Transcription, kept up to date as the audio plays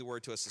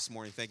Word to us this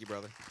morning. Thank you,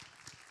 brother.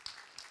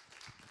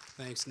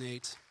 Thanks,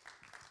 Nate.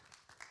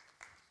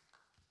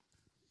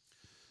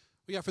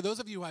 Well, yeah, for those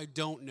of you I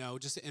don't know,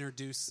 just to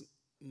introduce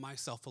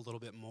myself a little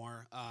bit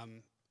more,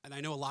 and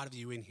I know a lot of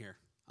you in here.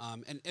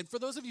 And for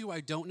those of you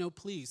I don't know,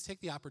 please take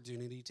the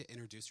opportunity to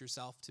introduce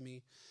yourself to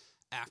me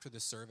after the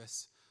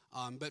service.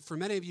 But for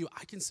many of you,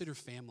 I consider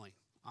family.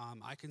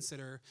 I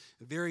consider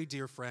very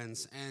dear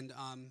friends. And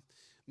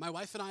my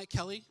wife and I,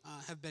 Kelly,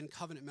 have been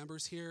covenant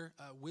members here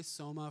with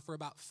Soma for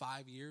about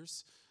 5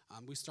 years.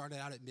 We started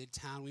out at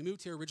Midtown. We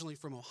moved here originally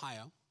from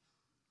Ohio.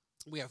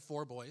 We have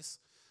 4 boys.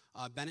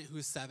 Bennett, who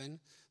is 7,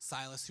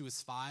 Silas, who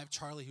is 5,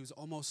 Charlie, who's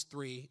almost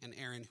 3, and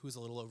Aaron, who's a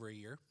little over a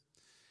year.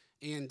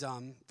 And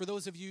for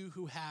those of you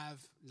who have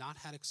not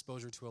had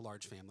exposure to a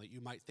large family,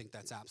 you might think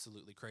that's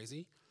absolutely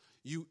crazy.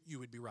 You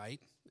would be right.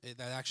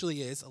 That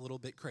actually is a little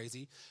bit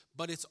crazy,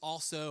 but it's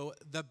also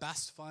the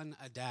best fun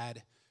a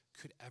dad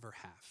could ever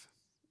have.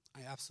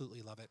 I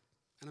absolutely love it,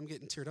 and I'm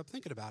getting teared up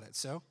thinking about it.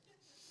 So,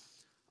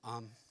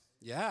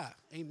 yeah,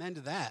 amen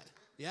to that.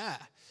 Yeah.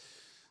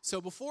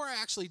 So before I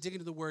actually dig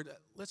into the word,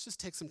 let's just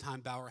take some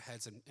time, bow our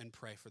heads, and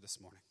pray for this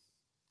morning.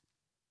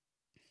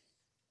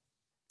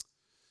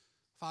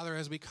 Father,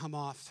 as we come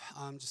off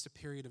just a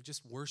period of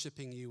just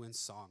worshiping you in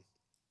song,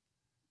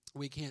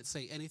 we can't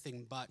say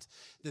anything but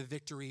the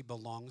victory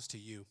belongs to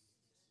you.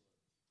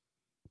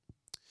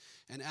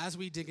 And as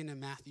we dig into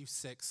Matthew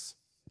 6,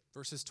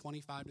 verses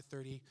 25 to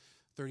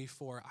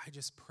 34, I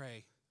just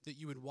pray that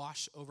you would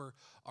wash over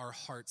our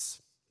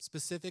hearts,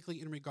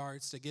 specifically in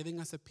regards to giving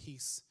us a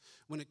peace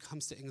when it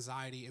comes to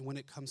anxiety and when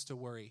it comes to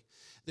worry,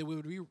 that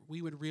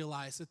we would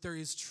realize that there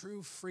is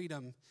true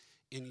freedom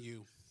in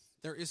you.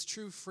 There is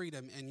true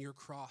freedom in your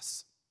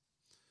cross.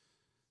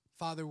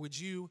 Father, would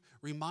you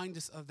remind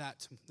us of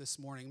that this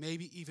morning,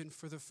 maybe even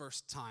for the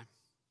first time?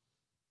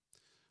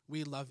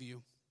 We love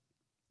you.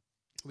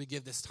 We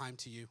give this time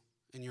to you.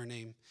 In your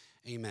name,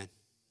 amen.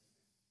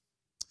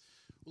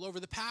 Well, over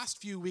the past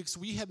few weeks,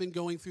 we have been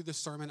going through the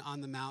Sermon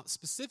on the Mount.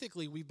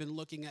 Specifically, we've been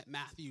looking at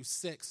Matthew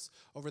 6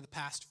 over the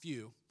past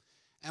few.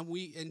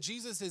 And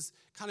Jesus has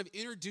kind of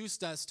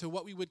introduced us to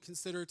what we would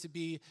consider to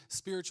be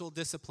spiritual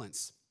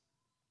disciplines.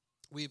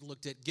 We've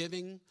looked at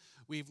giving,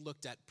 we've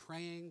looked at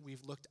praying,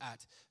 we've looked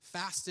at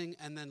fasting,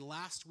 and then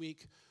last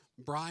week,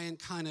 Brian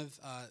kind of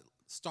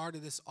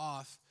started this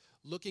off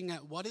looking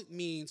at what it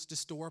means to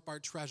store up our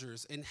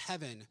treasures in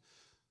heaven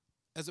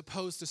as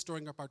opposed to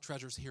storing up our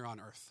treasures here on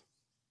earth.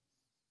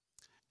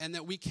 And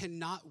that we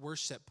cannot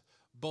worship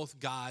both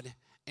God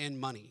and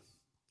money.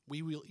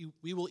 We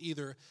will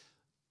either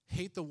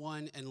hate the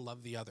one and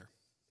love the other.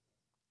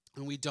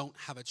 And we don't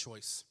have a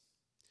choice.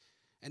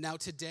 And now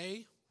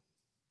today,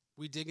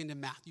 we dig into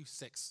Matthew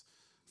 6,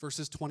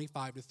 verses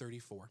 25 to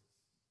 34.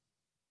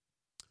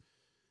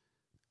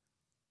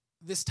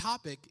 This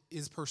topic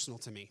is personal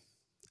to me,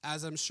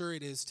 as I'm sure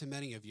it is to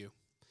many of you.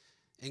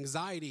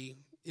 Anxiety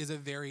is a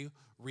very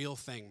real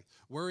thing.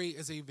 Worry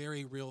is a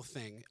very real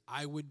thing.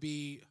 I would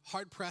be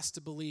hard-pressed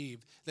to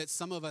believe that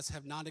some of us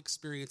have not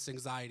experienced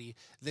anxiety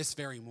this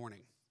very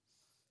morning.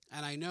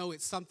 And I know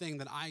it's something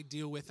that I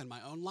deal with in my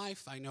own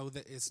life. I know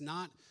that it's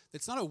not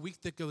a week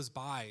that goes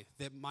by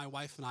that my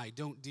wife and I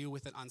don't deal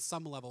with it on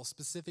some level,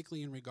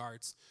 specifically in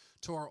regards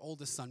to our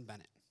oldest son,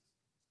 Bennett.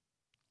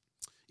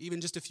 Even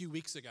just a few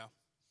weeks ago,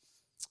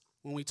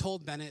 when we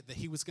told Bennett that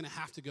he was going to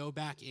have to go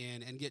back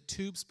in and get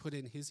tubes put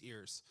in his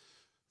ears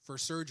for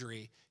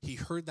surgery, he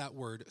heard that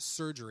word,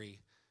 surgery,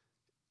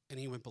 and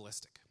he went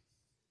ballistic.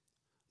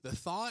 The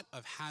thought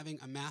of having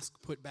a mask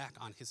put back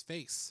on his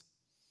face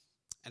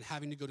and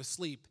having to go to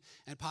sleep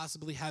and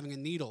possibly having a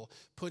needle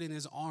put in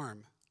his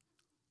arm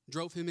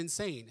drove him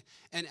insane.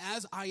 And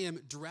as I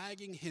am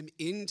dragging him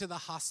into the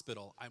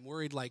hospital, I'm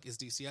worried, is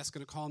DCS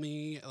going to call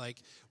me?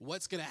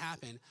 What's going to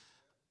happen?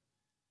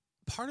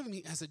 Part of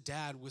me as a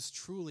dad was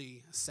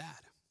truly sad.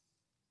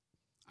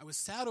 I was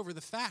sad over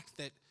the fact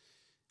that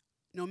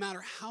no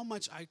matter how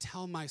much I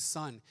tell my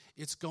son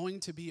it's going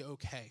to be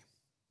okay,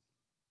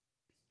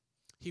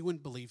 he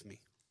wouldn't believe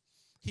me.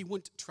 He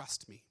wouldn't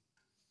trust me.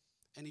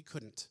 And he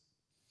couldn't.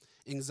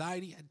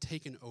 Anxiety had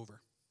taken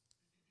over.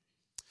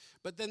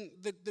 But then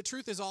the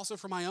truth is also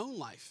for my own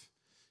life.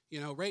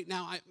 Right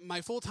now,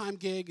 my full-time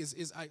gig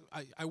is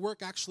I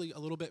work actually a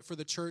little bit for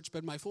the church,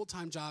 but my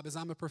full-time job is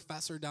I'm a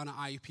professor down at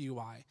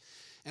IUPUI.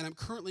 And I'm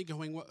currently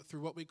going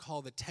through what we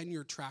call the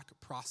tenure track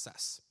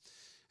process.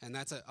 And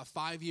that's a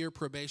 5-year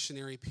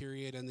probationary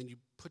period, and then you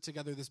put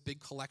together this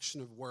big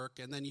collection of work,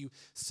 and then you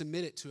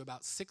submit it to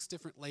about 6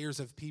 different layers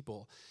of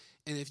people.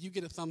 And if you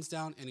get a thumbs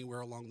down anywhere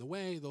along the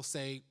way, they'll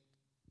say,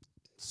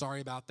 sorry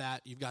about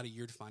that, you've got a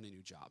year to find a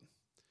new job.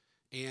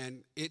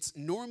 And it's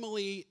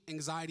normally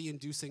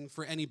anxiety-inducing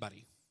for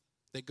anybody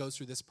that goes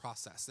through this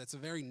process. That's a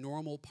very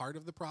normal part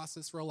of the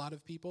process for a lot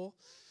of people,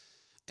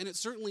 and it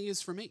certainly is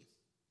for me.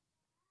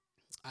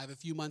 I have a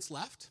few months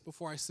left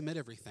before I submit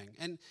everything.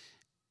 And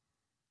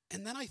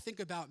then I think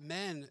about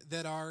men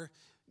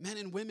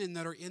and women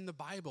that are in the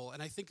Bible,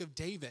 and I think of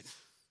David.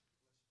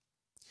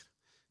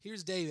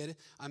 Here's David,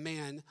 a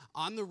man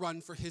on the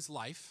run for his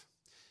life.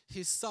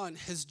 His son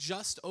has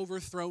just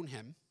overthrown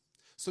him.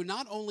 So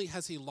not only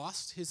has he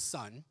lost his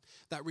son,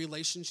 that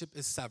relationship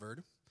is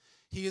severed,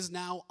 he is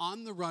now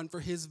on the run for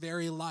his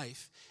very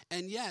life.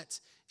 And yet,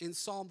 in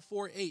Psalm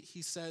 4:8,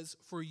 he says,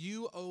 "For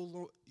you,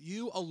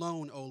 you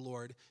alone, O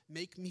Lord,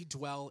 make me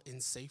dwell in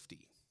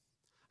safety."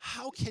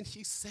 How can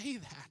he say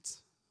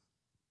that?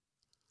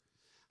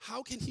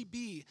 How can he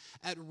be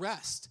at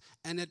rest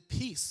and at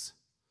peace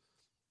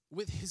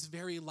with his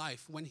very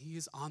life when he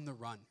is on the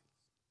run?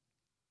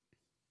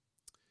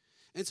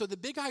 And so the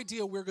big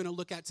idea we're going to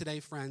look at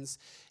today, friends,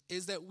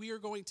 is that we are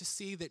going to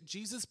see that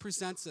Jesus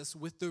presents us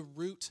with the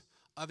root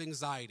of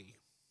anxiety.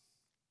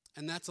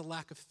 And that's a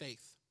lack of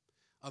faith,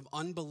 of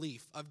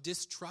unbelief, of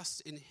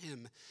distrust in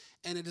him,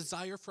 and a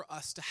desire for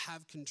us to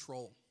have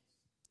control,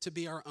 to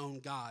be our own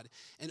God.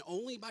 And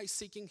only by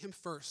seeking him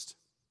first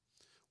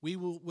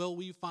will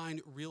we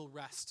find real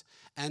rest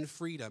and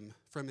freedom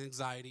from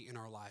anxiety in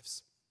our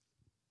lives.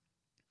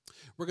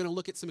 We're going to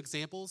look at some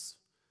examples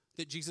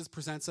that Jesus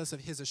presents us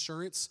of his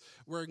assurance,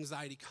 where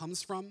anxiety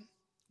comes from,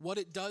 what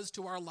it does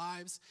to our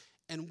lives,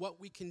 and what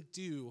we can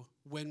do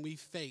when we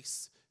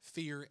face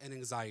fear and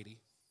anxiety.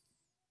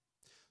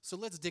 So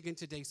let's dig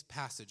into today's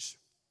passage.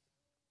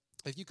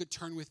 If you could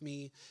turn with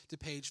me to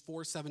page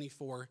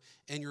 474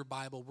 in your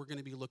Bible, we're going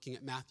to be looking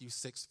at Matthew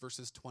 6,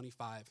 verses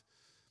 25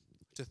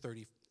 to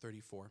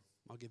 34.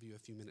 I'll give you a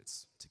few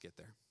minutes to get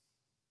there.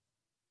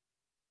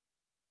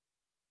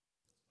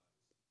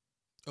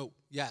 Oh,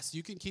 yes,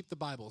 you can keep the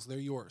Bibles. They're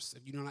yours.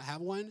 If you do not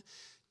have one,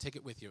 take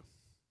it with you.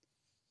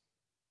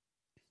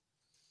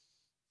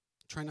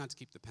 Try not to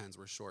keep the pens.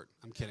 We're short.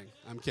 I'm kidding.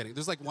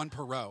 There's like one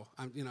per row.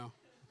 Yeah.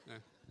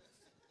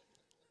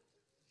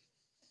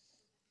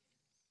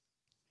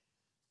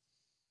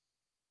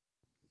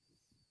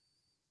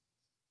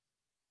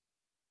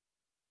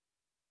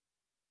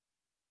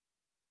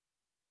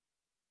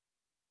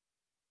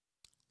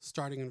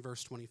 Starting in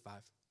verse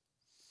 25.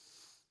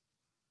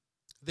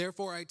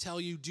 Therefore, I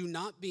tell you, do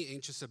not be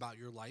anxious about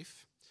your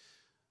life,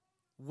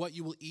 what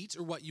you will eat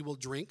or what you will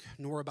drink,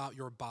 nor about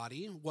your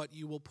body, what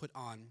you will put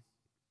on.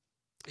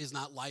 Is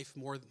not life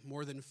more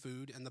than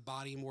food, and the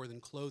body more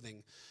than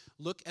clothing?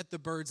 Look at the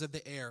birds of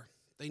the air.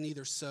 They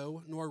neither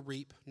sow nor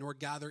reap nor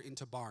gather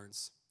into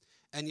barns,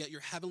 and yet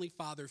your heavenly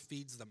Father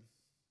feeds them.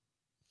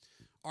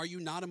 Are you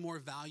not of more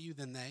value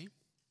than they?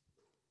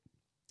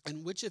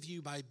 And which of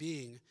you, by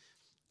being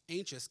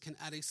anxious, can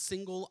add a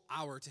single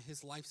hour to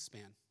his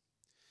lifespan?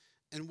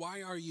 And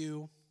why are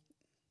you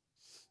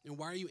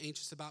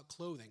anxious about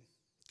clothing?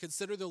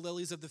 Consider the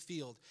lilies of the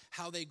field,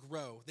 how they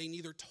grow. They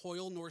neither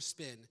toil nor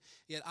spin.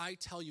 Yet I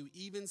tell you,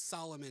 even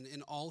Solomon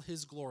in all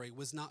his glory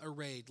was not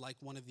arrayed like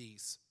one of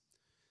these.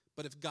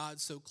 But if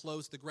God so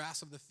clothes the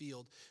grass of the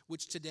field,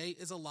 which today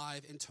is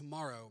alive and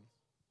tomorrow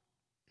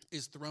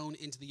is thrown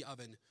into the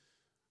oven,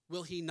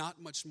 will he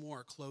not much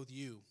more clothe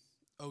you,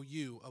 O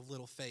you of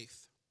little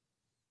faith?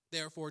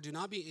 Therefore, do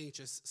not be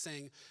anxious,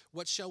 saying,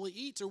 what shall we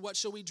eat, or what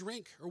shall we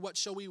drink, or what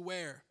shall we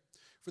wear?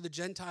 For the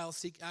Gentiles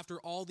seek after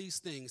all these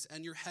things,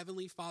 and your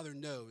heavenly Father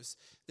knows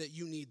that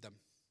you need them.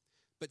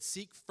 But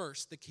seek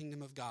first the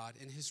kingdom of God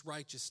and his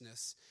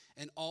righteousness,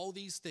 and all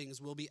these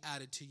things will be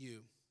added to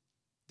you.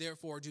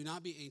 Therefore, do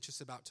not be anxious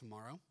about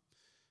tomorrow,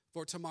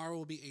 for tomorrow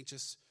will be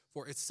anxious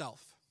for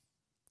itself.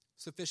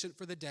 Sufficient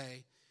for the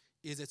day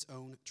is its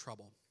own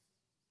trouble.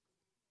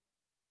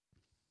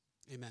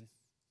 Amen.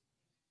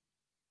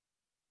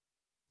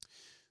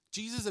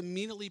 Jesus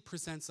immediately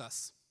presents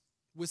us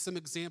with some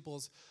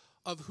examples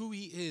of who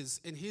he is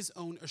in his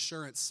own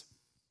assurance.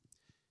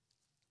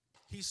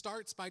 He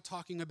starts by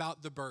talking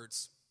about the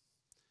birds.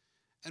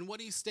 And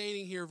what he's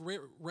stating here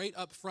right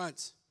up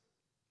front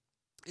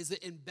is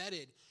that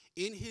embedded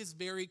in his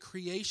very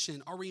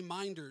creation are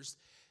reminders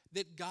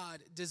that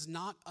God does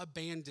not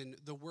abandon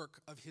the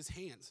work of his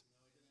hands.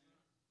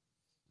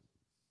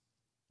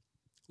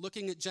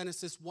 Looking at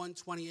Genesis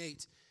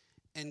 1:28,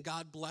 and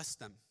God blessed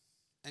them.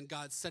 And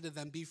God said to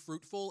them, be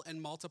fruitful and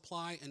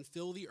multiply and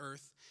fill the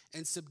earth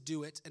and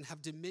subdue it and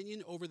have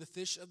dominion over the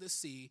fish of the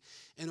sea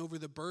and over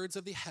the birds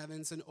of the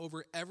heavens and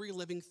over every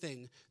living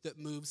thing that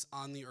moves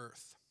on the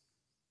earth.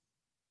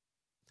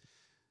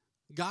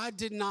 God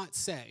did not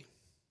say,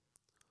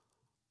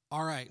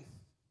 all right,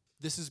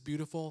 this is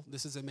beautiful,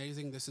 this is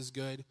amazing, this is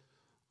good,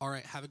 all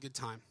right, have a good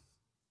time,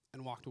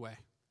 and walked away.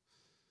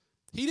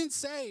 He didn't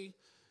say,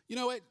 you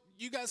know what,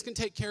 you guys can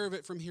take care of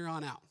it from here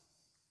on out.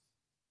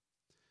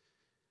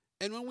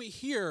 And when we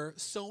hear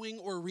sowing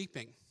or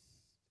reaping,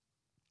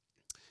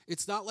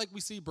 it's not like we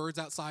see birds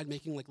outside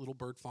making like little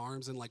bird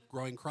farms and like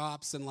growing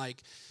crops and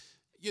like,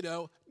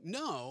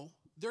 no,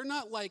 they're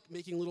not like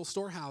making little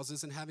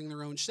storehouses and having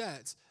their own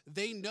sheds.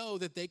 They know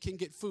that they can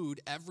get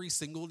food every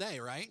single day,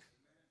 right?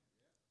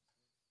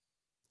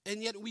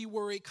 And yet we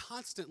worry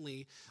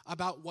constantly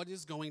about what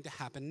is going to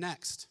happen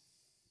next.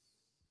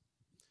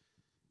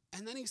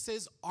 And then he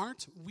says,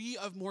 aren't we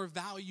of more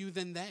value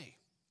than they?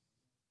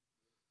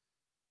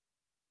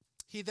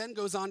 He then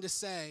goes on to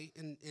say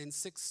in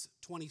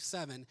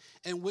 6:27,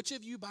 and which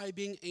of you by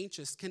being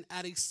anxious can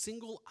add a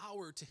single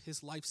hour to his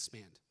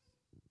lifespan?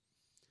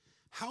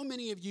 How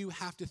many of you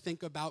have to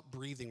think about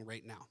breathing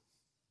right now?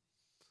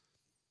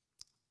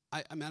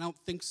 I mean, I don't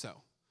think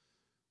so.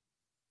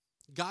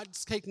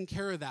 God's taking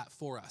care of that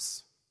for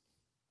us.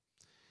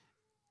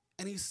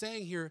 And he's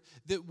saying here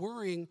that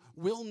worrying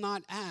will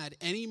not add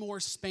any more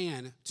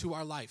span to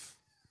our life.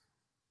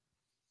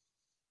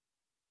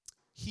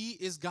 He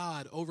is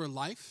God over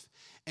life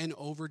and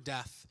over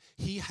death.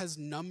 He has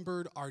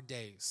numbered our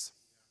days.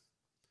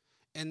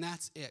 And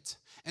that's it.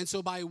 And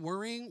so by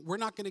worrying, we're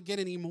not going to get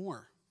any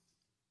more.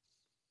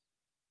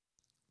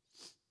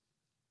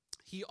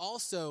 He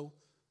also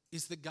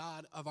is the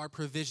God of our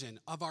provision,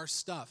 of our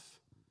stuff.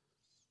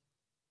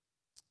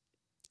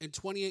 In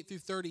 28 through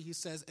 30, he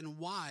says, "And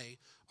why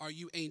are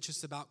you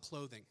anxious about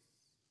clothing?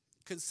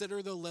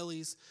 Consider the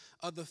lilies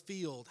of the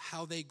field,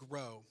 how they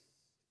grow.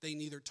 They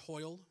neither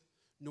toil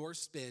nor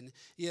spin.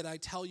 Yet I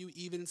tell you,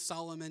 even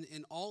Solomon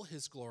in all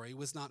his glory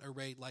was not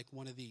arrayed like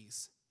one of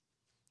these.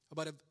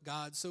 But if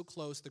God so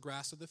clothes the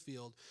grass of the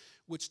field,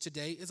 which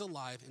today is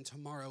alive and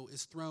tomorrow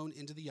is thrown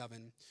into the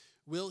oven,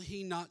 will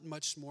he not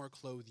much more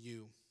clothe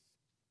you,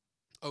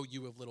 O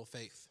you of little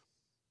faith?"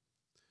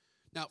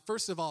 Now,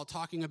 first of all,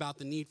 talking about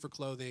the need for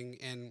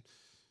clothing and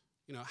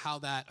how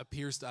that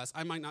appears to us,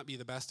 I might not be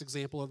the best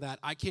example of that.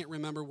 I can't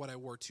remember what I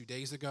wore 2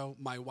 days ago.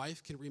 My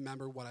wife can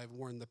remember what I've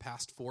worn the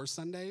past 4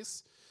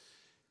 Sundays.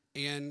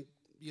 And,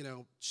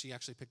 she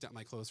actually picked out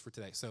my clothes for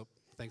today. So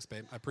thanks,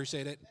 babe. I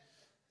appreciate it.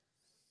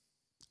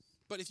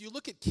 But if you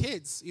look at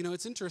kids,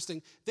 it's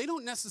interesting. They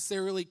don't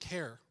necessarily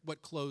care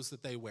what clothes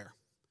that they wear.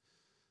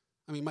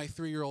 I mean, my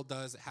 3-year-old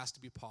does. It has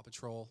to be Paw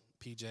Patrol,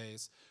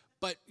 PJs.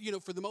 But,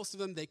 for the most of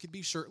them, they could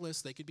be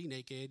shirtless. They could be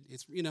naked.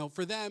 It's,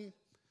 for them,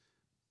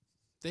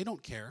 they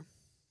don't care.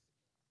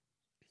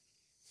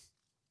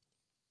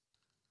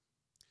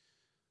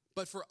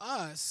 But for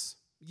us,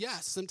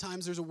 yes,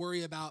 sometimes there's a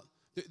worry about,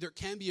 there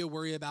can be a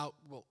worry about,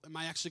 well, am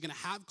I actually going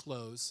to have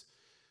clothes?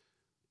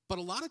 But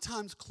a lot of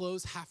times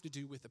clothes have to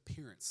do with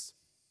appearance.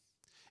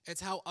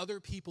 It's how other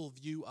people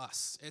view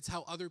us. It's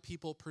how other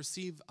people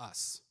perceive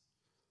us.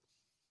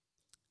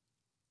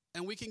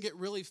 And we can get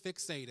really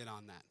fixated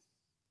on that.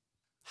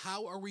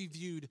 How are we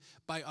viewed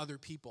by other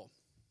people?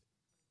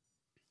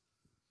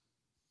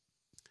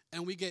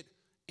 And we get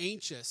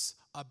anxious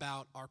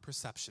about our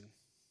perception.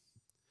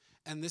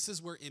 And this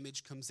is where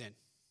image comes in.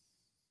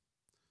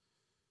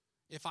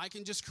 If I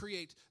can just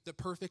create the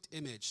perfect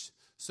image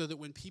so that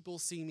when people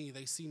see me,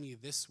 they see me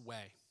this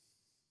way,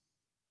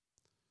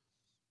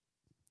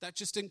 that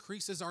just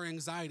increases our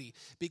anxiety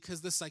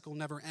because the cycle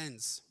never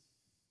ends.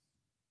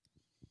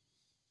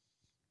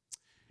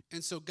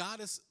 And so God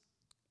is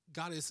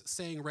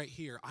saying right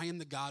here, I am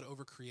the God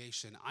over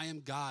creation. I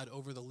am God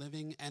over the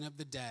living and of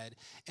the dead.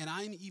 And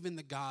I am even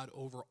the God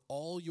over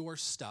all your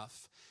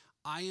stuff.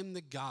 I am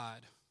the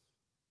God,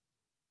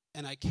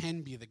 and I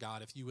can be the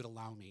God if you would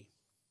allow me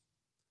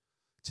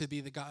to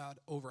be the God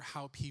over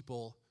how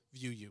people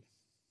view you.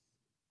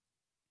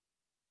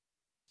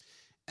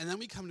 And then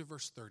we come to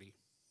verse 30.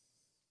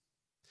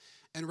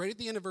 And right at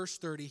the end of verse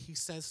 30, he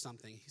says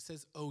something. He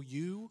says, "Oh,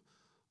 you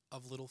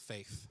of little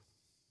faith."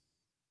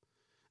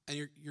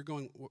 And you're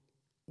going,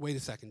 wait a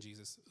second,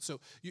 Jesus. So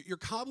you're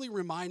probably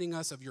reminding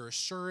us of your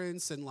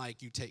assurance and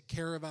you take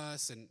care of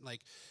us and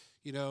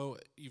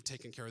you've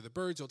taken care of the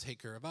birds, you'll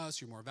take care of us,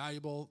 you're more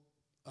valuable,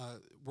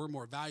 we're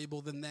more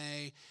valuable than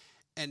they.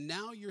 And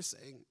now you're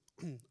saying,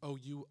 "Oh,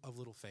 you of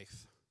little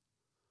faith.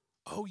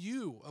 Oh,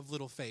 you of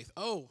little faith.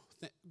 Oh,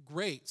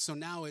 great. So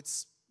now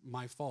it's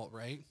my fault,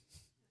 right?"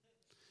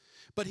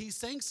 But he's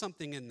saying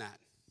something in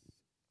that.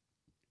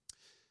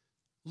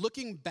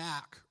 Looking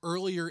back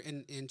earlier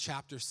in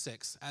chapter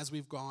 6, as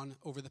we've gone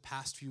over the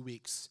past few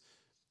weeks,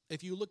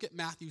 if you look at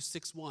Matthew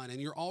 6:1, and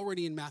you're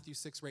already in Matthew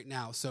 6 right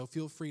now, so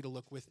feel free to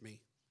look with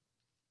me.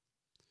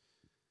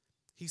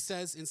 He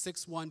says in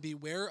 6:1,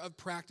 "Beware of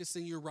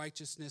practicing your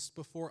righteousness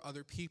before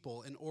other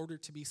people in order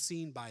to be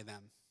seen by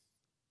them."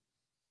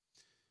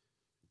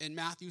 In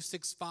Matthew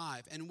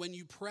 6:5, "And when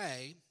you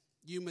pray,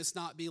 you must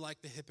not be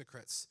like the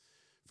hypocrites,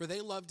 for they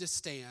love to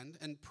stand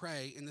and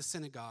pray in the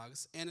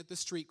synagogues and at the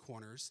street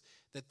corners,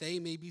 that they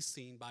may be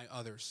seen by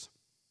others."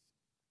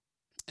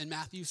 In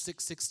Matthew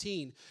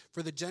 6:16,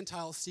 "For the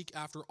Gentiles seek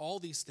after all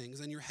these things,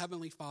 and your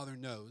heavenly Father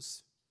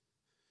knows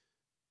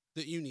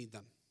that you need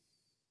them.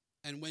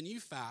 And when you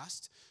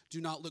fast,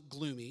 do not look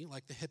gloomy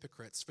like the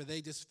hypocrites, for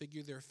they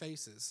disfigure their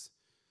faces,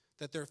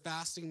 that their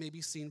fasting may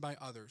be seen by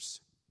others.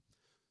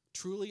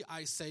 Truly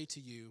I say to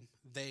you,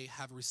 they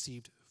have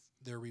received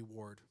their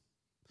reward."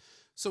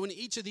 So in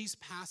each of these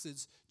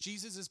passages,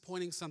 Jesus is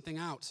pointing something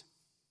out.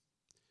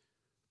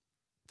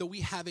 That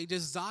we have a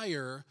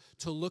desire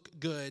to look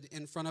good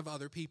in front of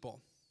other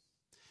people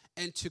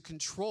and to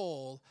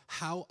control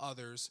how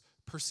others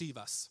perceive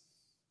us,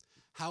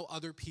 how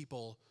other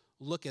people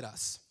look at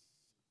us.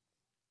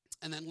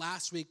 And then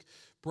last week,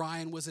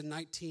 Brian was in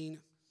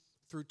 19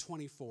 through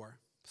 24.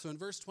 So in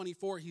verse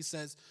 24, he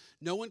says,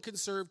 "No one can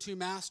serve 2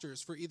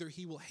 masters, for either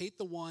he will hate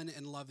the one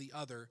and love the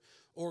other,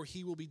 or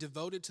he will be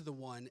devoted to the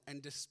one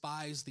and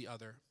despise the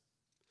other.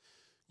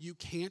 You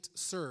can't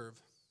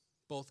serve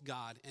both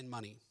God and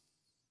money."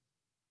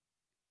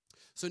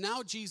 So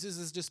now Jesus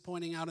is just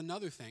pointing out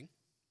another thing.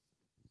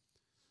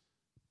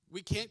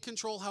 We can't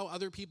control how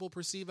other people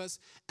perceive us,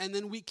 and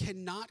then we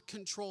cannot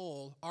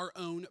control our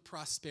own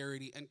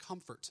prosperity and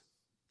comfort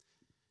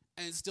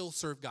and still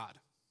serve God.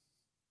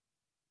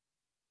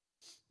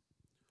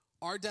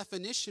 Our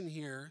definition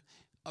here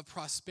of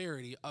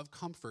prosperity, of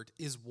comfort,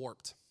 is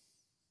warped.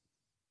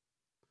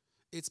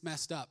 It's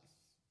messed up.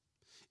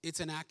 It's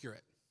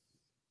inaccurate.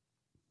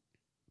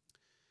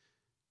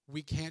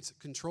 We can't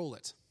control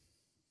it.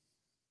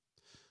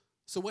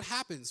 So what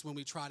happens when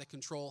we try to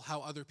control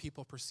how other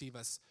people perceive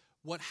us?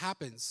 What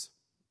happens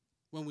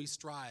when we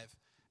strive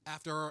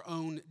after our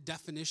own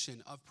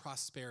definition of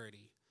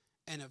prosperity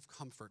and of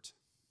comfort?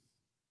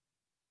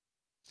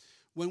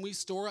 When we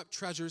store up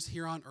treasures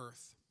here on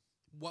earth,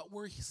 what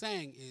we're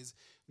saying is,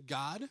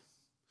 God,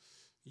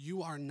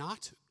 you are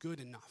not good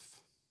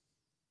enough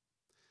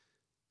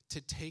to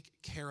take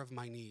care of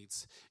my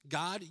needs.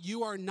 God,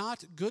 you are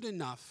not good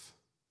enough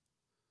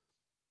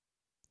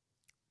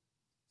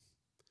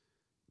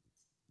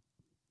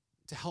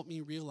to help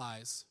me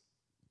realize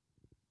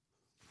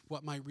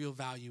what my real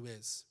value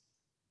is.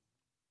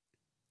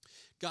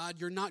 God,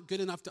 you're not good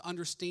enough to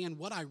understand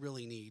what I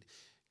really need.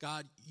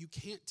 God, you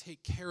can't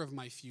take care of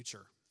my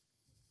future.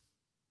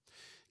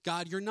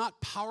 God, you're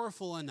not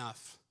powerful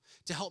enough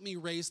to help me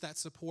raise that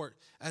support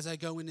as I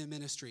go into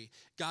ministry.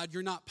 God,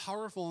 you're not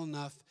powerful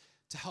enough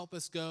to help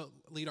us go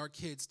lead our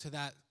kids to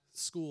that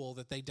school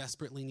that they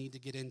desperately need to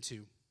get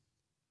into.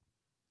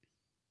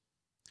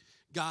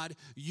 God,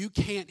 you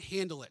can't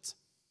handle it.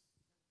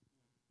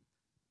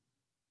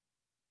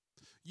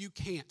 You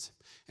can't.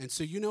 And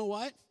so you know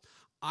what?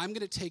 I'm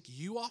going to take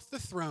you off the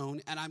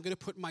throne and I'm going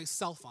to put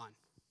myself on.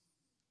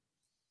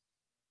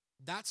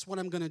 That's what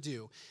I'm going to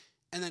do.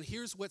 And then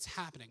here's what's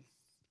happening.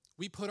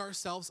 We put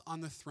ourselves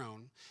on the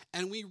throne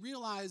and we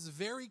realize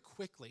very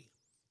quickly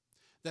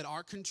that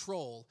our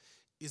control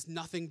is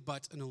nothing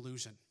but an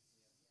illusion.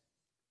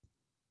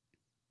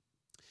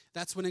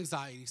 That's when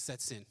anxiety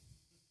sets in.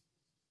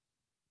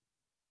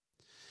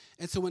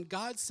 And so when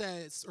God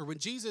says, or when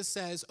Jesus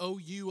says, "Oh,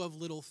 you of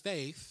little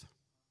faith,"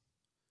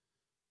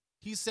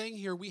 he's saying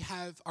here we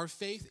have our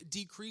faith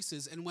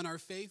decreases, and when our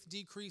faith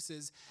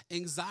decreases,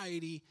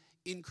 anxiety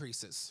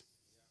increases.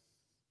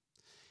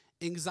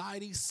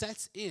 Anxiety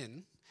sets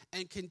in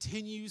and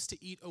continues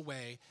to eat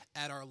away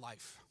at our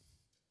life.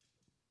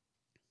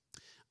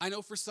 I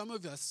know for some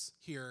of us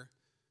here,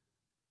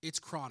 it's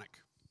chronic.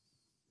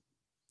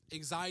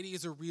 Anxiety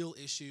is a real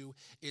issue.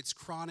 It's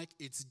chronic,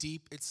 it's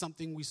deep, it's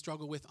something we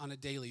struggle with on a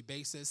daily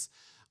basis.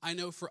 I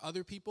know for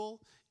other people,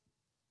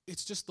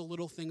 it's just the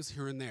little things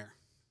here and there.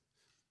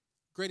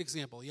 Great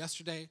example.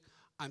 Yesterday,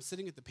 I'm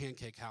sitting at the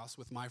pancake house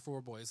with my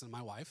 4 boys and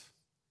my wife,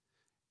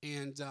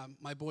 and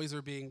my boys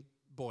are being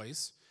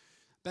boys.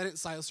 Bennett and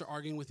Silas are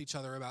arguing with each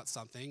other about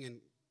something,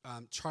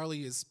 and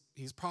Charlie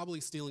he's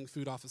probably stealing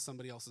food off of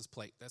somebody else's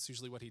plate. That's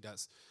usually what he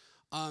does.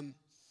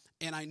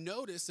 And I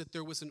noticed that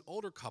there was an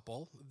older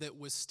couple that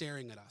was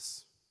staring at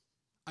us.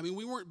 I mean,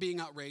 we weren't being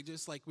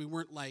outrageous. Like, we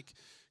weren't like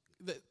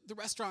the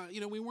restaurant,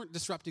 we weren't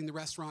disrupting the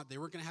restaurant. They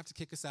weren't going to have to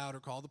kick us out or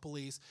call the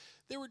police.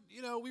 They were,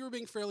 we were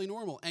being fairly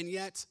normal. And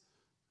yet,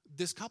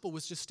 this couple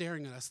was just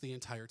staring at us the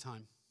entire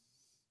time.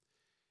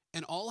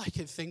 And all I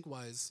could think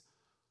was,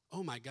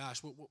 oh my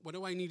gosh, what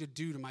do I need to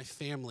do to my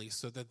family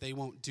so that they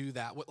won't do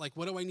that? What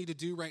do I need to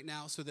do right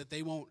now so that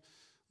they won't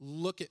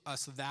look at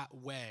us that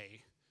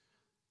way?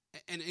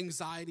 And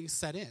anxiety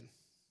set in.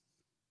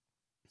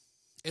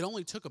 It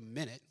only took a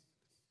minute.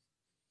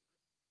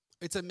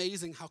 It's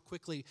amazing how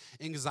quickly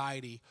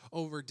anxiety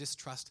over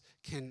distrust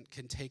can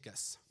take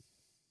us.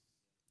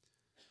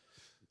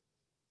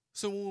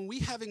 So when we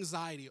have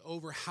anxiety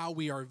over how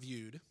we are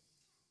viewed,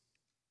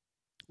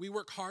 we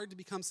work hard to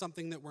become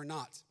something that we're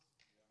not.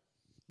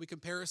 We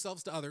compare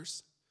ourselves to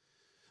others.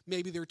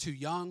 Maybe they're too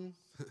young.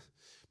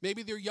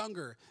 Maybe they're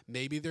younger.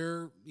 Maybe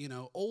they're,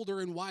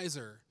 older and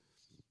wiser.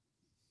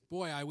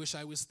 Boy, I wish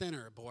I was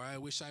thinner. Boy, I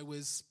wish I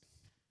was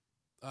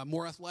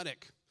more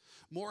athletic.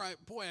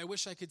 Boy, I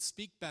wish I could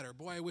speak better.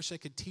 Boy, I wish I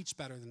could teach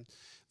better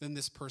than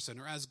this person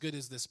or as good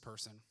as this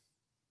person.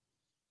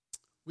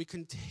 We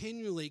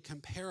continually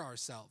compare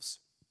ourselves.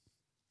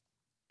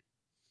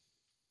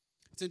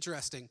 It's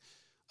interesting.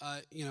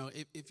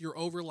 If you're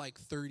over like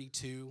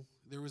 32,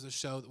 there was a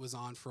show that was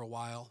on for a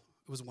while.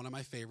 It was one of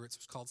my favorites. It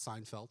was called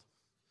Seinfeld.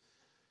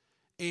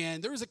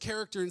 And there was a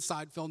character in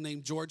Seinfeld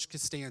named George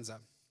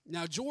Costanza.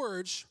 Now,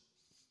 George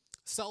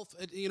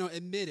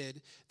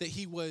admitted that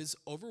he was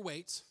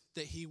overweight,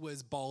 that he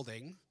was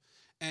balding,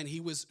 and he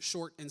was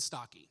short and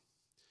stocky.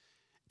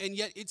 And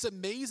yet it's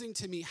amazing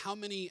to me how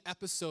many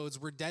episodes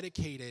were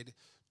dedicated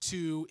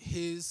to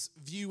his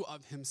view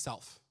of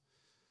himself.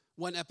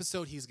 One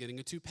episode he's getting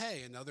a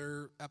toupee.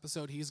 Another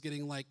episode he's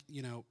getting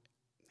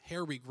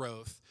hair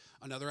regrowth.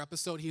 Another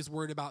episode he's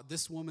worried about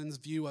this woman's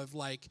view of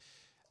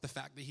the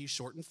fact that he's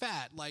short and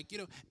fat.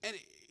 And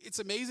it's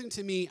amazing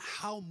to me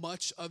how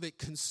much of it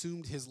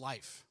consumed his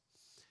life.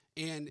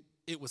 And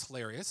it was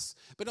hilarious,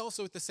 but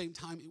also at the same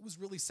time, it was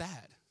really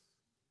sad.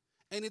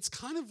 And it's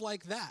kind of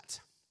like that.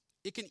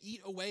 It can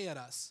eat away at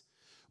us.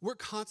 We're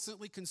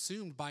constantly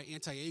consumed by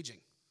anti-aging.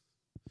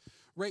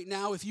 Right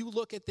now, if you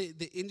look at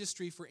the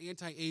industry for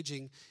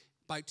anti-aging,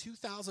 by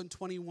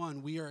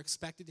 2021, we are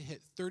expected to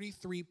hit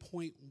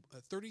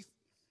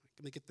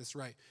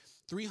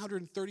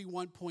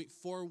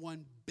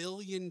 331.41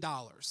 billion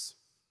dollars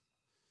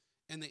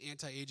in the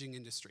anti-aging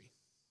industry.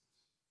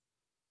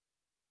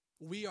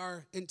 We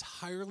are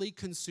entirely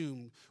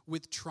consumed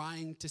with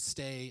trying to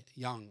stay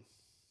young.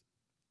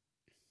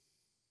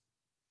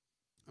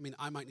 I mean,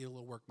 I might need a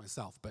little work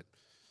myself, but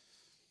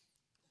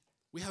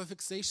we have a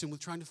fixation with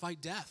trying to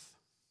fight death.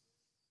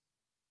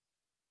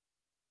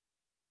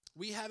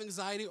 We have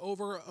anxiety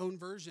over our own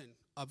version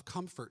of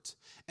comfort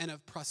and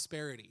of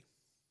prosperity.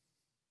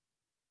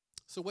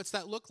 So what's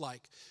that look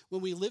like?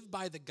 When we live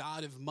by the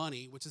God of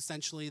money, which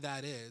essentially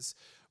that is,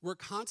 we're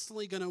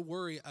constantly going to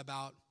worry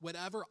about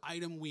whatever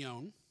item we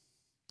own,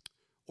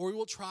 or we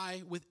will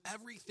try with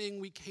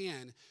everything we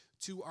can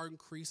to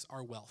increase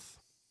our wealth.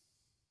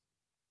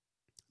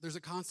 There's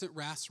a constant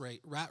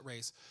rat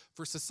race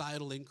for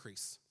societal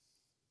increase.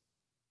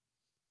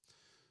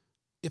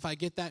 If I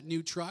get that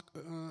new truck,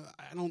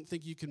 I don't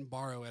think you can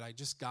borrow it. I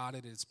just got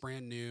it. It's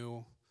brand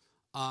new.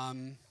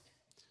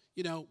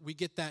 We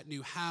get that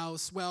new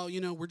house. Well,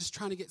 we're just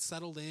trying to get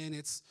settled in.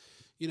 It's,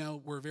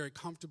 we're very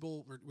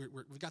comfortable.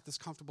 We've got this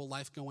comfortable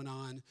life going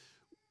on.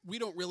 We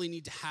don't really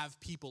need to have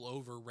people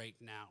over right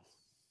now.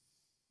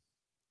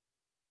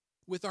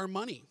 With our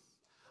money,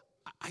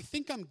 I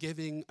think I'm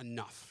giving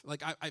enough.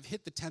 Like I've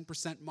hit the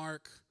 10%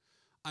 mark.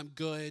 I'm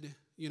good.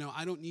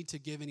 I don't need to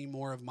give any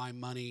more of my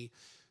money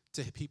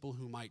to people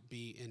who might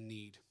be in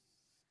need.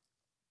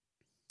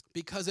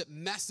 Because it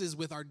messes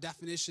with our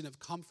definition of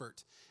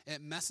comfort. It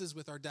messes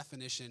with our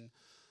definition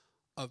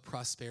of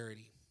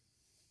prosperity.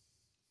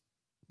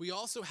 We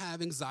also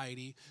have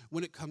anxiety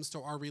when it comes to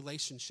our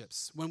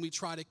relationships, when we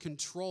try to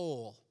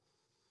control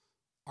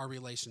our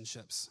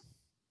relationships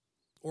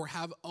or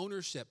have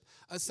ownership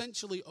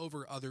essentially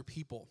over other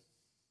people.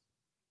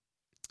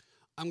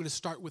 I'm going to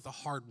start with a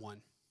hard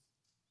one.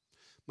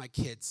 My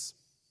kids.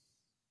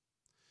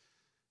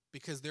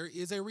 Because there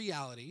is a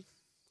reality,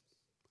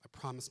 I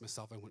promised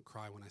myself I wouldn't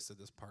cry when I said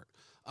this part.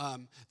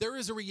 There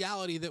is a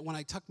reality that when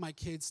I tuck my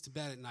kids to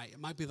bed at night, it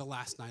might be the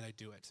last night I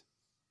do it.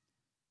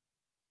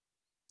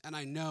 And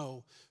I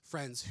know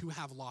friends who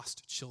have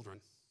lost children.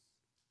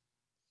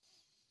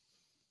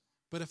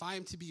 But if I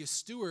am to be a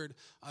steward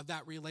of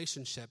that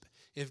relationship,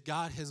 if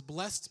God has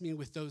blessed me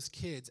with those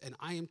kids and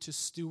I am to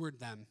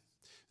steward them,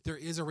 there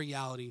is a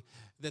reality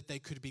that they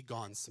could be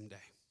gone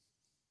someday.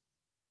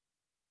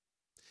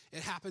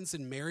 It happens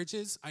in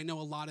marriages. I know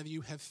a lot of you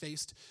have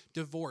faced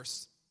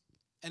divorce,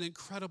 an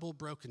incredible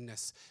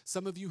brokenness.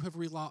 Some of you have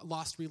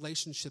lost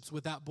relationships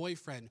with that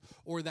boyfriend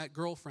or that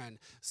girlfriend.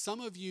 Some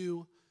of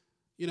you,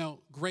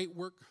 great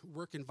work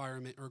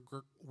environment or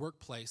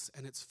workplace,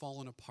 and it's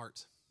fallen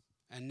apart.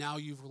 And now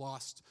you've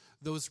lost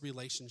those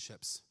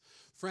relationships.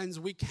 Friends,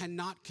 we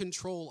cannot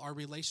control our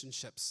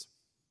relationships.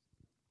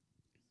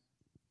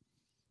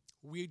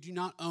 We do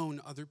not own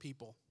other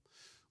people.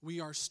 We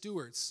are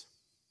stewards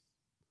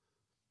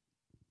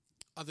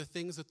of the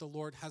things that the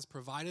Lord has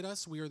provided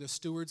us. We are the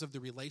stewards of the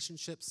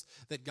relationships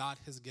that God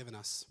has given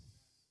us.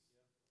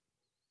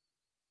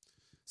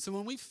 So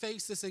when we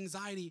face this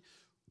anxiety,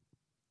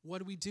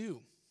 what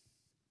do?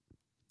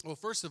 Well,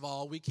 first of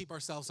all, we keep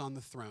ourselves on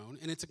the throne,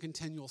 and it's a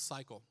continual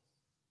cycle.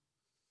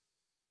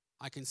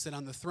 I can sit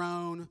on the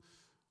throne,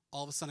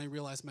 all of a sudden I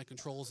realize my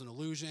control is an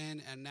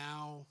illusion, and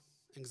now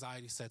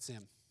anxiety sets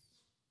in.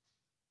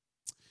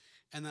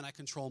 And then I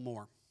control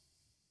more.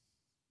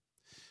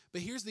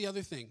 But here's the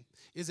other thing,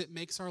 is it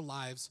makes our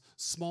lives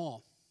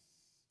small.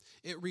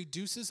 It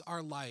reduces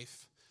our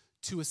life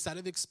to a set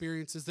of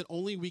experiences that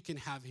only we can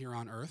have here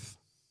on earth,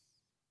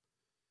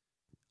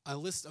 a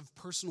list of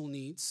personal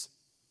needs,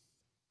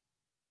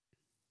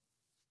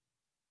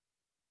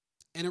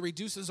 and it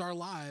reduces our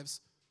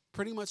lives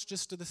pretty much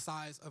just to the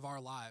size of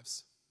our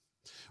lives.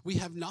 We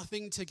have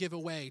nothing to give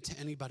away to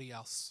anybody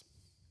else.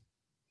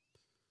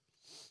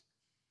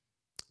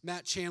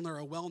 Matt Chandler,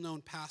 a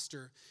well-known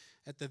pastor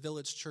at the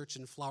Village Church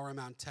in Flower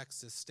Mound,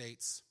 Texas,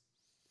 states,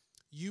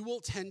 "You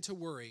will tend to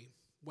worry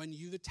when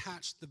you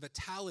attach the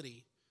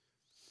vitality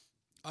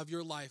of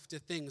your life to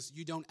things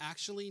you don't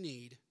actually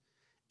need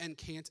and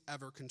can't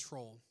ever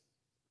control.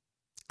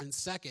 And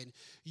second,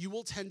 you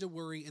will tend to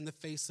worry in the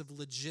face of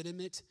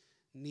legitimate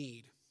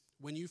need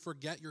when you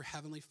forget your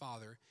Heavenly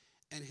Father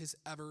and His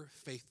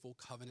ever-faithful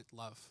covenant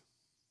love."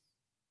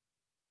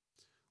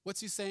 What's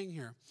he saying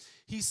here?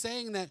 He's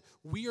saying that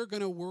we are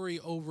going to worry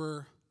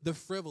over the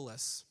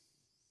frivolous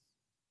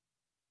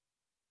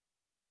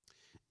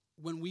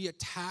when we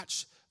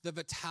attach the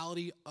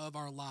vitality of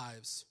our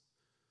lives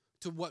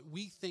to what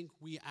we think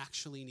we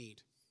actually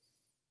need.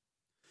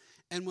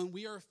 And when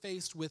we are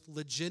faced with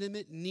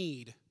legitimate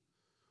need,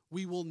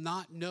 we will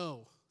not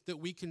know that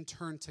we can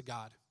turn to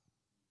God,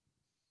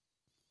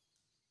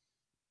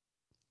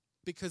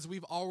 because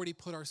we've already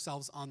put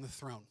ourselves on the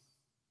throne.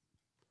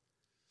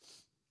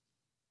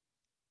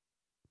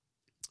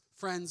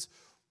 Friends,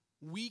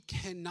 we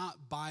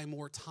cannot buy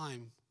more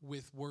time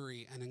with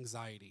worry and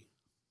anxiety.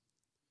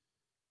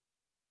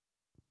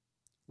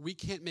 we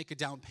can't make a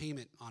down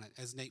payment on it,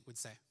 as Nate would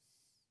say.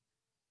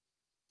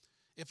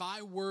 If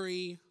I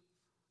worry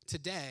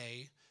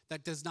today,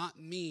 that does not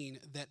mean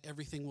that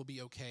everything will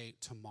be okay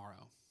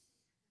tomorrow.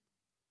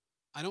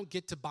 I don't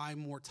get to buy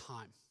more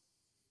time.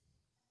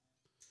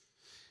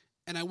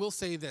 And I will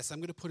say this, I'm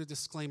going to put a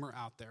disclaimer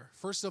out there.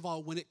 First of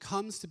all, when it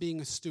comes to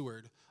being a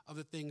steward of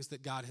the things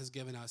that God has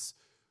given us,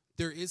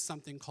 there is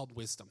something called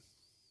wisdom.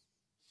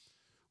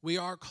 We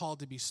are called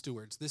to be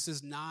stewards. This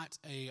is not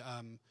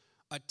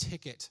a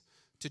ticket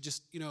to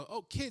just,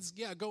 oh, kids,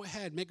 yeah, go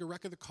ahead, make a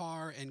wreck of the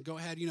car and go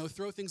ahead,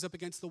 throw things up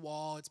against the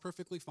wall. It's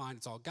perfectly fine.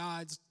 It's all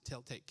God's.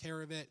 He'll take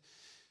care of it.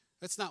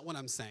 That's not what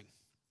I'm saying.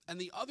 And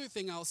the other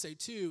thing I'll say,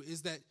 too,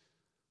 is that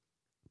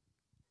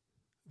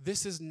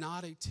this is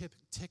not a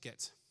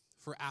ticket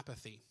for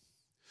apathy.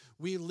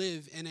 We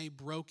live in a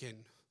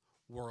broken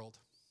world.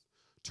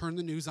 Turn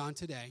the news on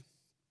today,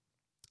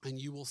 and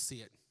you will see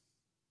it.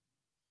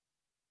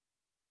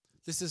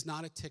 This is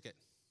not a ticket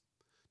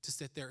to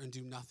sit there and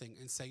do nothing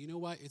and say, you know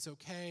what, it's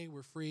okay,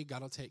 we're free,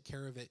 God will take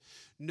care of it.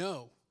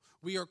 No,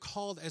 we are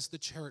called as the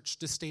church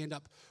to stand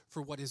up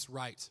for what is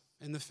right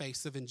in the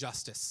face of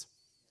injustice.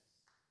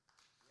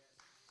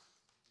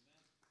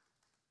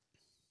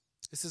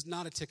 This is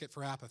not a ticket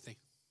for apathy.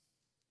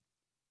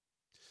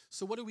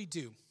 So what do we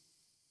do?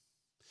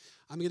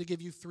 I'm going to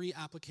give you 3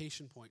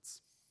 application points.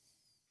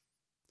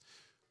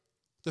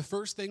 The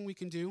first thing we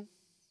can do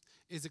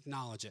is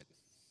acknowledge it.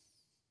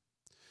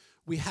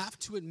 We have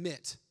to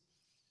admit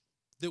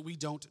that we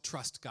don't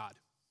trust God.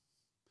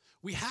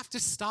 We have to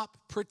stop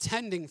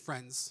pretending,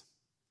 friends.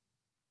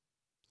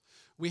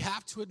 We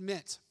have to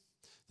admit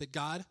that,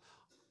 God,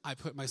 I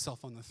put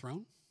myself on the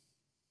throne.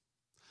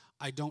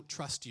 I don't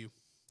trust you.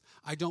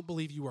 I don't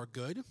believe you are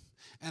good,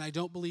 and I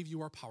don't believe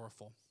you are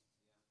powerful.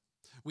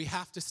 We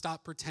have to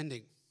stop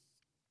pretending.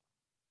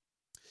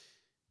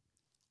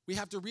 We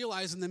have to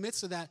realize in the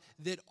midst of that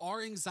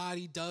our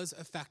anxiety does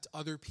affect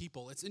other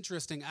people. It's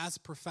interesting, as a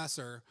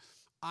professor,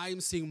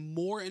 I'm seeing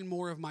more and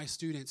more of my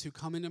students who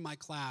come into my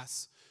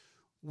class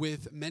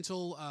with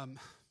mental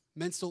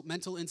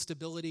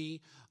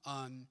instability,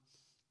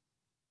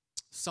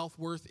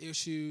 self-worth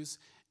issues,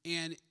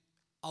 and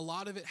a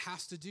lot of it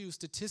has to do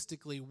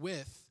statistically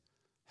with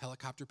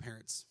helicopter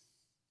parents.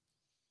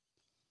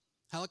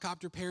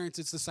 Helicopter parents,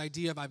 it's this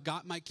idea of I've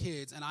got my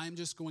kids and I'm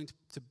just going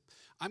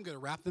I'm going to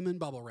wrap them in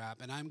bubble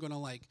wrap and I'm going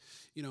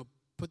to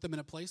put them in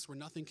a place where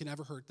nothing can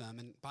ever hurt them.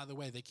 And by the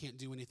way, they can't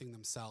do anything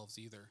themselves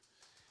either.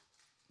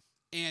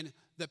 And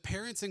the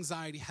parents'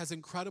 anxiety has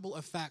incredible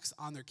effects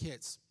on their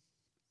kids.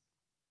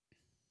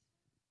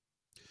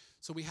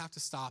 So we have to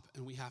stop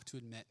and we have to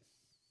admit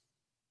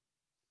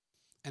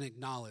and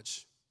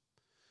acknowledge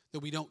that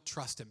we don't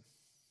trust him.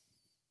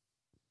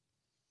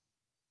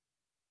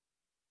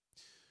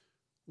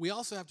 We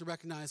also have to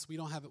recognize we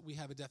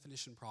have a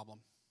definition problem.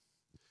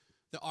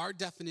 That our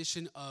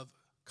definition of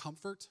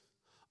comfort,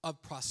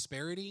 of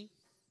prosperity,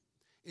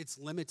 it's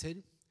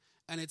limited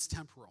and it's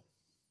temporal.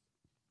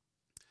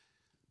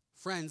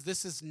 Friends,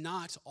 this is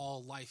not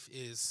all life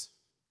is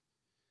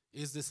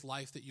this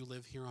life that you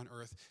live here on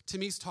earth.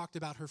 Tamise talked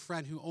about her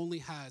friend who only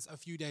has a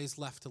few days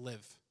left to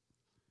live.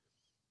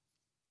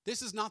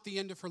 This is not the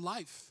end of her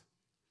life.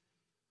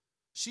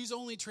 She's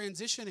only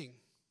transitioning.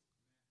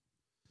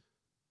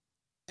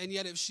 And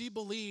yet if she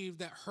believed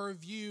that her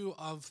view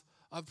of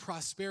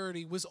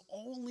prosperity was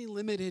only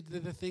limited to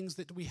the things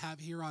that we have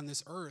here on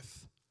this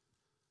earth,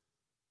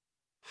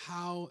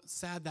 how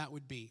sad that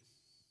would be.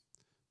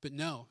 But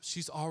no,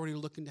 she's already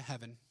looking to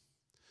heaven.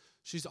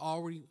 She's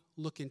already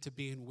looking to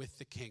being with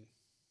the King.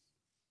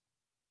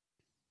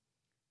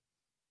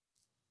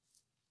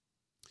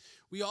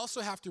 We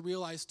also have to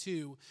realize,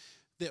 too,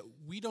 that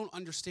we don't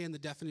understand the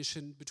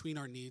definition between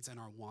our needs and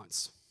our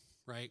wants,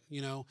 right?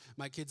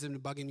 My kids have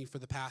been bugging me for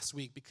the past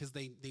week because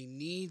they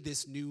need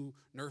this new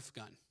Nerf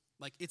gun.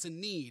 Like, it's a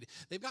need.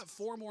 They've got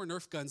 4 more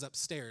Nerf guns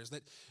upstairs.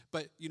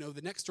 But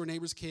the next door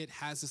neighbor's kid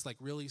has this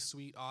really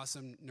sweet,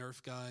 awesome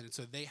Nerf gun, and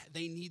so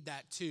they need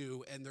that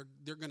too, and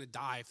they're going to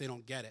die if they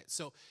don't get it.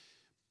 So,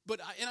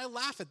 I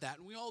laugh at that,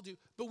 and we all do.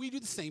 But we do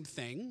the same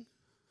thing.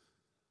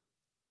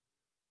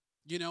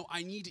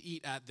 I need to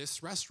eat at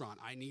this restaurant.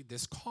 I need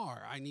this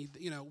car. I need.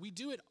 We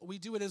do it. We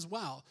do it as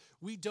well.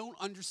 We don't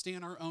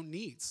understand our own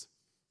needs.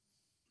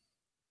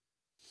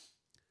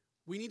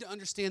 We need to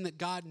understand that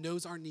God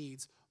knows our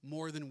needs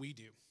more than we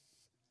do.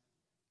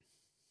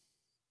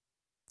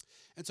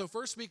 And so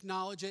first we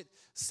acknowledge it.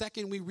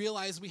 Second, we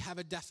realize we have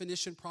a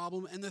definition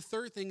problem. And the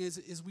third thing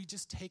is we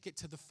just take it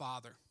to the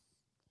Father.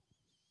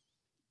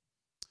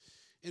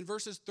 In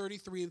verses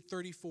 33 and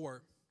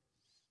 34,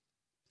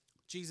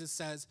 Jesus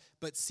says,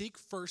 "But seek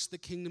first the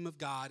kingdom of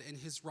God and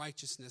his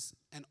righteousness,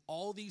 and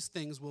all these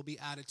things will be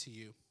added to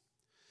you.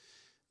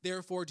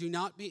 Therefore, do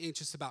not be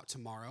anxious about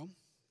tomorrow,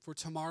 for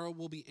tomorrow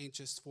will be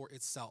anxious for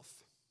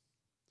itself.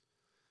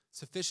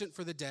 Sufficient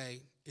for the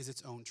day is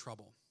its own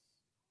trouble."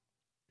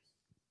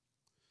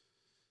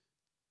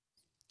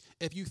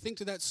 If you think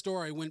to that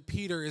story when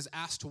Peter is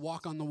asked to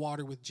walk on the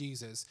water with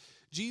Jesus,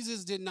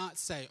 Jesus did not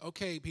say,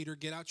 okay, Peter,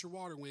 get out your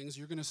water wings.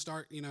 You're going to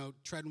start,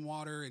 treading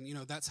water, and,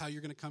 that's how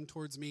you're going to come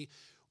towards me.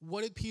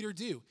 What did Peter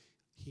do?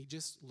 He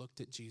just looked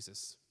at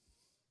Jesus.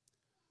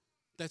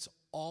 That's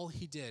all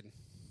he did.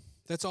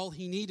 That's all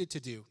he needed to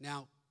do.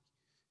 Now,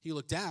 he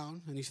looked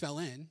down, and he fell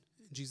in, and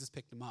Jesus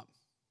picked him up.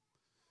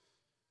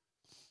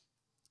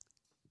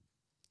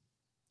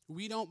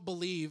 We don't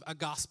believe a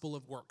gospel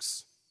of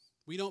works.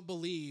 We don't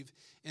believe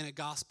in a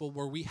gospel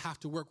where we have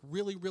to work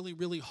really, really,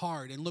 really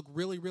hard and look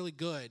really, really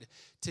good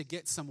to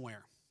get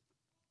somewhere,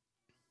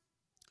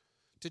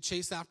 to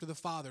chase after the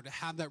Father, to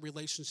have that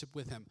relationship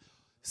with him.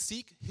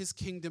 Seek his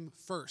kingdom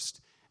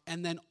first,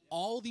 and then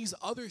all these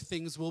other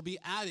things will be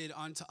added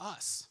onto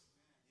us.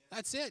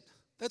 That's it.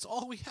 That's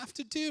all we have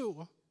to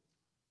do.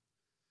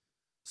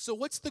 So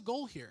what's the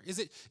goal here? Is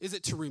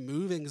it to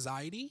remove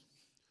anxiety?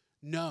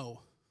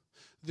 No.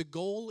 The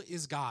goal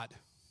is God.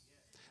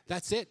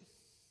 That's it.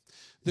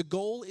 The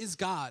goal is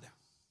God.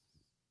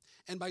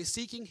 And by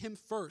seeking him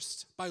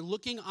first, by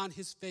looking on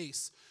his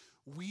face,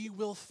 we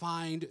will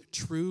find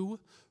true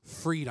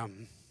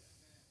freedom.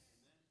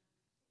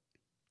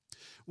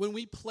 When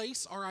we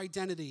place our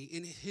identity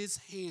in his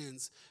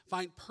hands,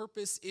 find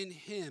purpose in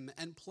him,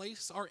 and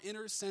place our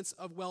inner sense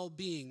of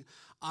well-being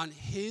on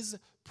his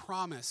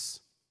promise,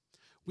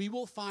 we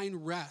will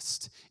find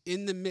rest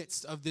in the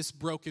midst of this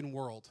broken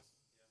world.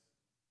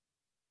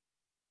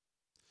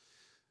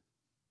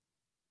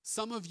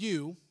 Some of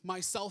you,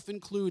 myself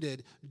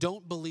included,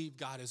 don't believe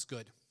God is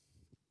good.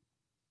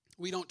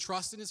 We don't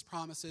trust in his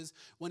promises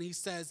when he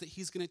says that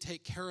he's going to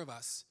take care of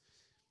us.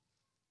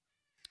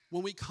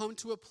 When we come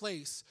to a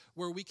place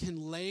where we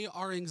can lay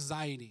our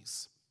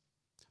anxieties,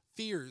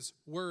 fears,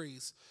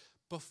 worries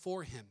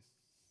before him,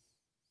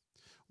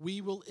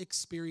 we will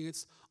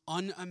experience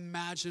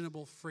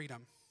unimaginable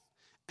freedom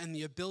and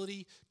the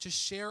ability to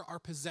share our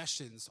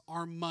possessions,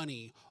 our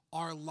money,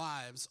 our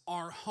lives,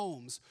 our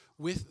homes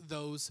with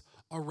those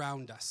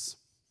around us.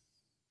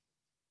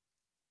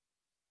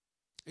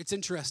 It's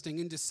interesting,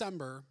 in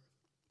December,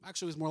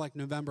 actually it was more like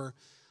November,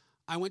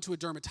 I went to a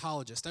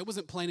dermatologist. I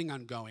wasn't planning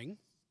on going.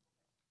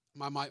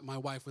 My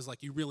wife was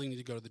like, you really need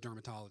to go to the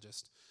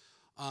dermatologist.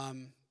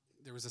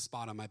 There was a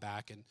spot on my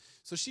back. And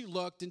so she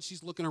looked, and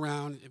she's looking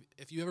around.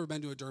 If you've ever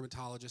been to a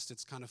dermatologist,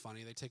 it's kind of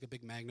funny. They take a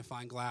big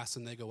magnifying glass,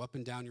 and they go up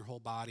and down your whole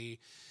body.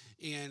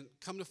 And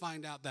come to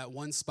find out that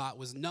one spot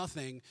was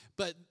nothing,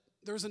 but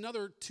there's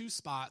another 2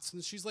 spots.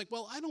 And she's like,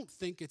 well, I don't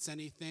think it's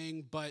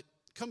anything, but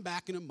come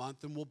back in a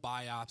month, and we'll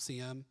biopsy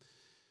him,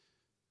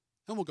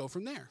 and we'll go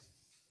from there.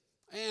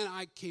 And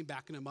I came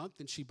back in a month,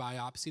 and she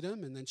biopsied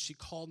him, and then she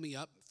called me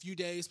up a few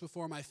days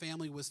before my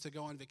family was to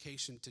go on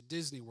vacation to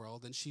Disney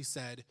World, and she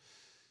said,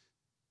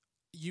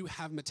 you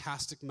have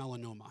metastatic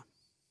melanoma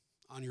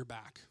on your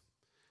back.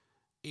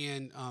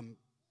 And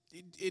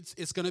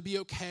it's going to be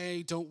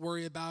okay. Don't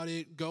worry about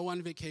it. Go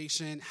on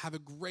vacation. Have a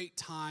great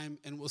time,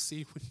 and we'll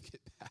see when you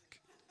get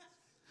back.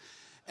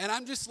 And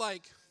I'm just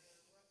like,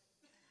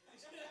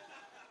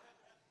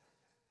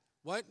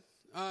 what?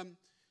 I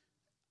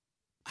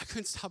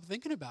couldn't stop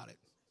thinking about it.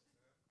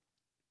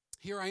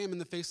 Here I am in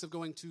the face of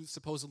going to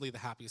supposedly the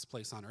happiest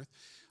place on earth.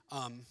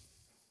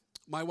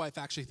 My wife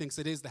actually thinks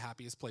it is the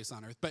happiest place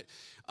on earth. But,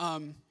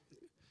 and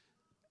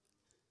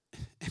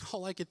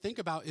all I could think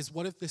about is,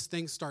 what if this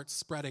thing starts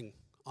spreading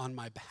on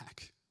my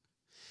back?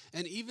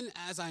 And even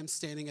as I'm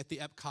standing at the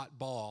Epcot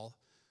ball,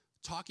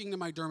 talking to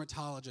my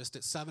dermatologist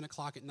at 7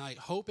 o'clock at night,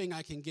 hoping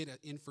I can get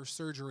in for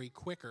surgery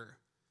quicker,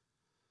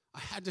 I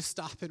had to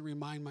stop and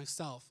remind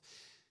myself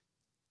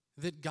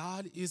that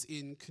God is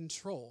in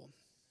control.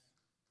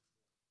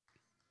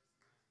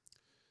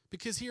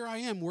 Because here I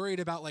am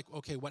worried about, like,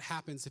 okay, what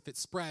happens if it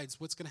spreads?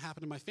 What's going to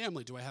happen to my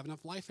family? Do I have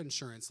enough life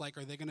insurance? Like,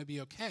 are they going to be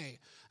okay?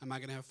 Am I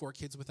going to have 4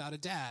 kids without a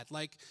dad?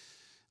 Like,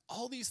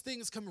 all these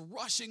things come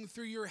rushing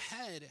through your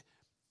head.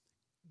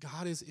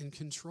 God is in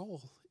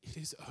control. It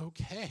is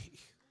okay.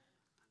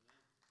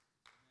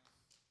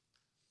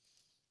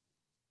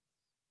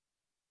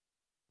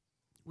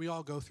 We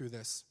all go through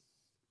this.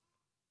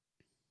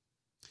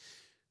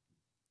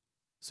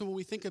 So when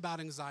we think about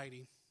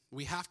anxiety,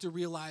 we have to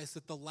realize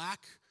that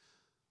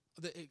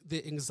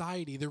the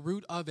anxiety, the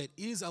root of it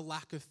is a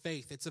lack of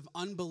faith. It's of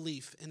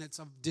unbelief, and it's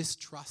of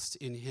distrust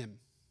in him.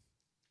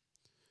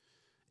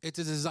 It's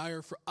a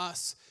desire for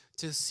us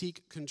to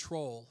seek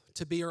control,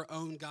 to be our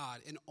own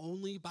God, and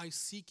only by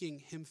seeking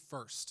him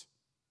first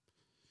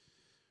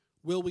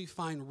will we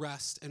find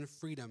rest and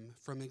freedom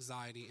from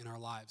anxiety in our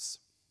lives.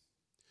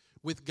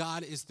 With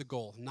God is the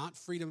goal, not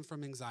freedom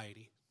from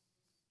anxiety.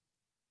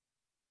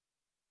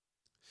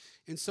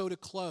 And so to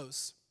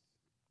close,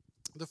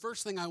 the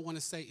first thing I want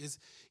to say is,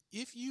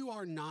 if you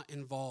are not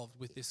involved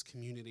with this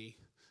community,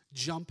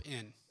 jump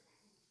in.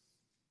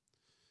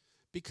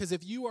 Because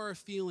if you are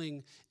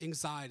feeling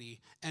anxiety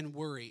and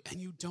worry and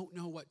you don't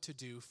know what to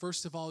do,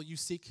 first of all, you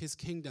seek his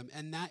kingdom,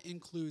 and that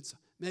includes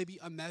maybe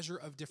a measure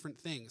of different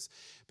things,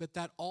 but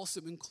that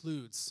also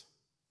includes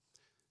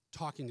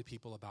talking to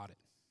people about it.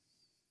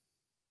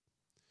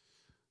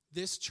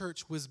 This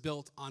church was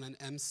built on an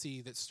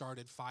MC that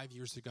started 5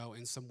 years ago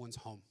in someone's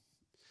home.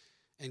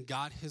 And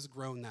God has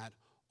grown that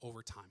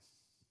over time.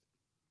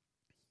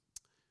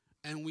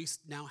 And we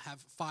now have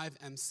 5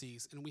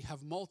 MCs, and we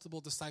have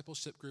multiple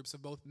discipleship groups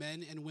of both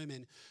men and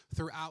women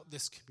throughout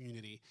this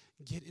community.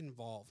 Get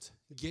involved.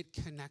 Get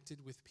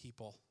connected with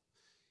people.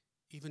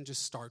 Even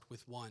just start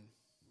with one.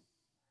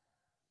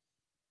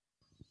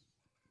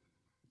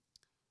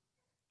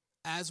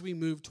 As we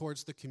move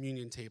towards the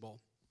communion table,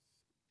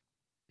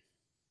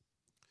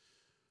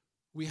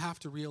 we have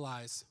to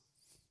realize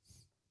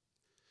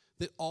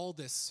that all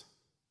this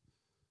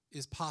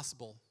is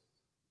possible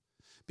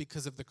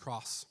because of the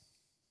cross.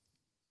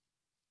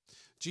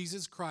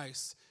 Jesus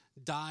Christ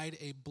died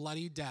a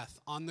bloody death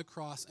on the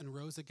cross and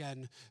rose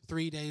again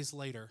 3 days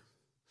later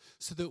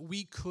so that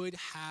we could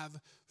have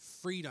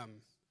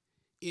freedom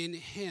in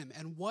him.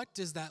 And what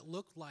does that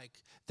look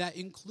like? That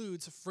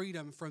includes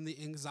freedom from the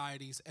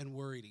anxieties and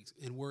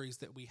worries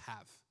that we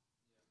have.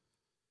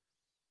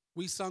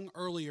 We sung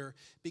earlier,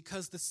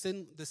 because the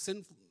sinless,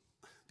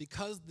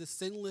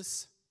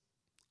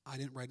 I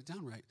didn't write it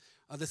down right.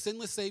 The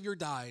sinless Savior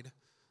died,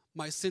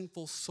 my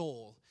sinful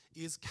soul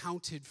is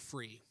counted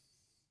free.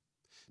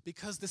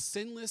 Because the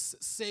sinless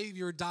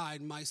Savior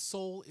died, my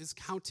soul is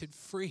counted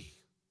free.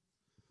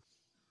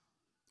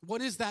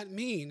 What does that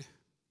mean?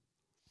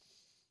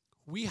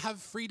 We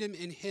have freedom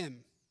in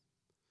him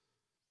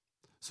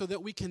so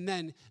that we can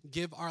then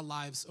give our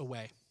lives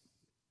away.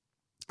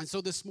 And so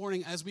this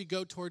morning, as we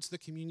go towards the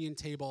communion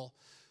table,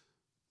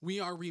 we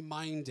are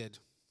reminded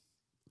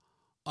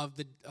of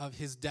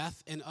his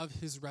death and of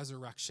his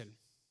resurrection.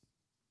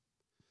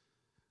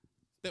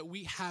 That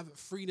we have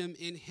freedom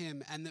in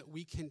him and that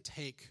we can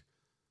take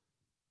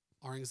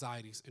our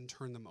anxieties and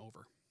turn them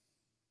over.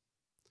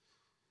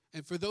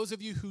 And for those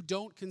of you who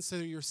don't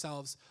consider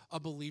yourselves a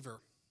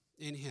believer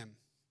in him,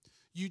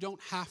 you don't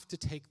have to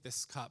take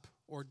this cup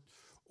or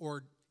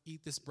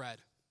eat this bread.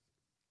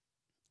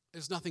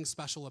 There's nothing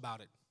special about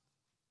it.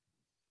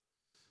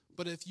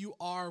 But if you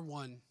are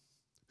one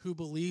who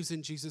believes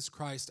in Jesus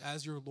Christ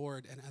as your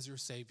Lord and as your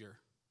Savior,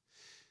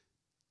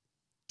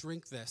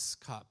 drink this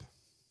cup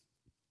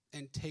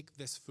and take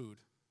this food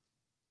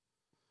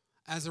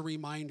as a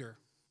reminder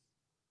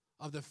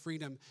of the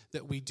freedom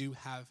that we do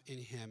have in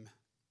him.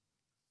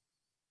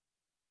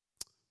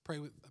 Pray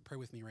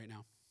with me right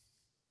now.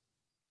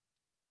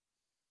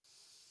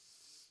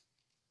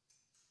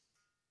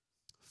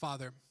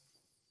 Father,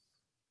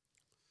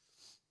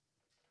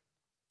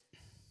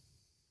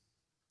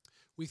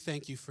 we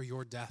thank you for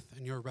your death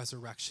and your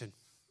resurrection.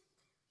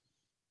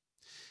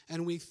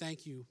 And we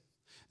thank you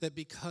that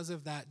because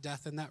of that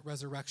death and that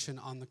resurrection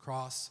on the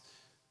cross,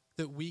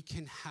 that we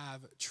can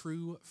have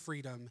true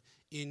freedom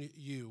in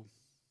you,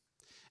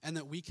 and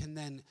that we can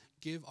then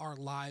give our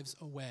lives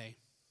away.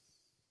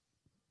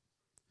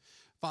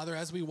 Father,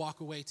 as we walk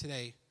away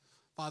today,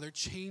 Father,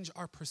 change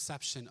our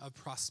perception of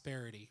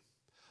prosperity,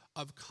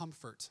 of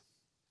comfort,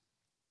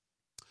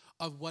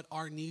 of what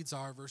our needs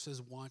are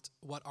versus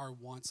what our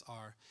wants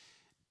are.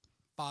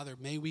 Father,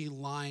 may we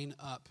line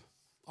up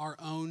our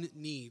own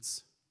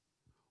needs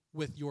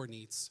with your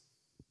needs.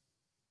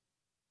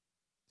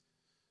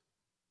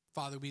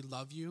 Father, we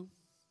love you.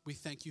 We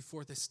thank you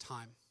for this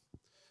time.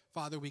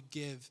 Father, we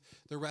give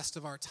the rest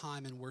of our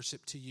time and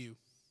worship to you.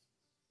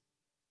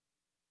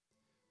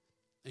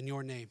 In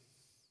your name,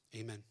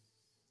 amen.